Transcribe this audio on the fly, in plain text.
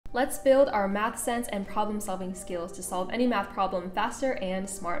Let's build our math sense and problem-solving skills to solve any math problem faster and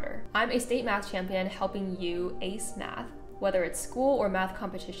smarter. I'm a state math champion helping you ace math, whether it's school or math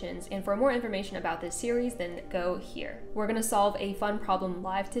competitions, and for more information about this series, then go here. We're gonna solve a fun problem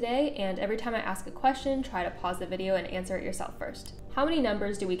live today, and every time I ask a question, try to pause the video and answer it yourself first. How many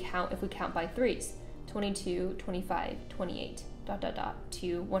numbers do we count if we count by threes? 22, 25, 28, ...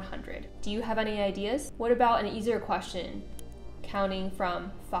 to 100. Do you have any ideas? What about an easier question? Counting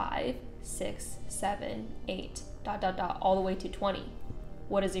from 5, 6, 7, 8, ... all the way to 20.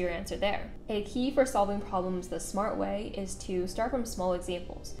 What is your answer there? A key for solving problems the smart way is to start from small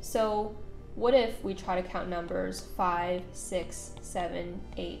examples. So what if we try to count numbers 5, 6, 7,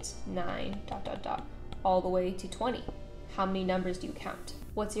 8, 9, ... all the way to 20? How many numbers do you count?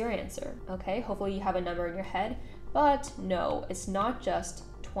 What's your answer? Okay, hopefully you have a number in your head, but no, it's not just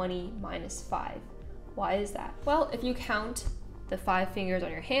 20 minus 5. Why is that? Well, if you count the 5 fingers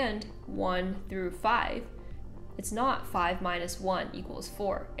on your hand, 1 through 5, it's not 5 minus 1 equals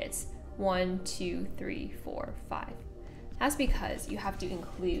 4. It's 1, 2, 3, 4, 5. That's because you have to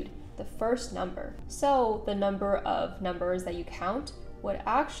include the first number. So the number of numbers that you count would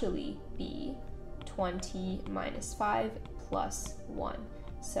actually be 20 minus 5 plus 1.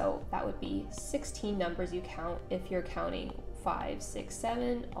 So that would be 16 numbers you count if you're counting 5, 6,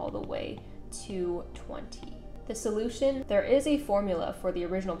 7 all the way to 20. The solution, there is a formula for the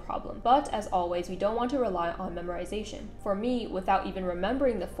original problem, but as always, we don't want to rely on memorization. For me, without even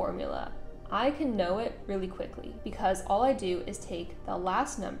remembering the formula, I can know it really quickly because all I do is take the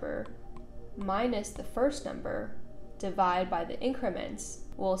last number minus the first number, divide by the increments.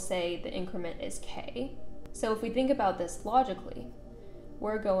 We'll say the increment is k. So if we think about this logically,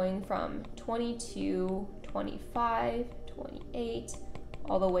 we're going from 22, 25, 28,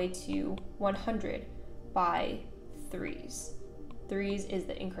 all the way to 100 by threes. Threes is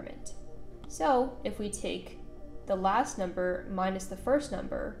the increment. So if we take the last number minus the first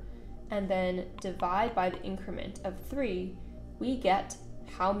number and then divide by the increment of 3, we get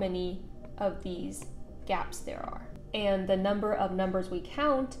how many of these gaps there are. And the number of numbers we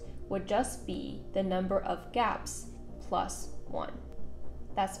count would just be the number of gaps plus 1.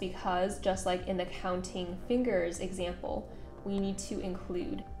 That's because, just like in the counting fingers example, we need to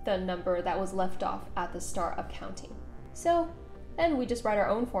include the number that was left off at the start of counting. So then we just write our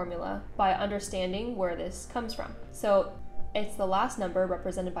own formula by understanding where this comes from. So it's the last number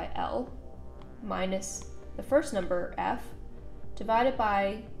represented by L minus the first number F divided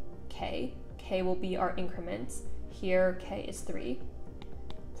by K. K will be our increments. Here K is 3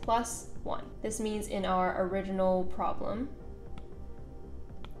 plus 1. This means in our original problem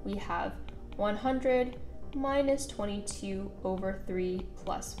we have 100 minus 22 over 3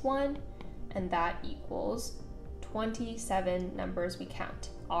 plus 1, and that equals 27 numbers we count,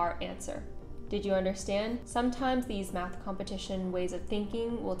 our answer. Did you understand? Sometimes these math competition ways of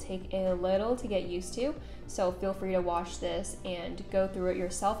thinking will take a little to get used to, so feel free to watch this and go through it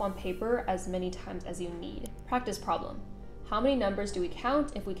yourself on paper as many times as you need. Practice problem. How many numbers do we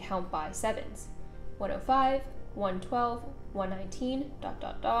count if we count by sevens? 105, 112, 119, ...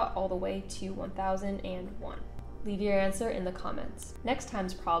 all the way to 1001. Leave your answer in the comments. Next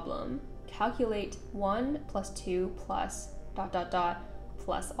time's problem, calculate 1 plus 2 plus ...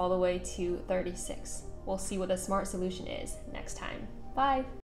 plus all the way to 36. We'll see what the smart solution is next time. Bye!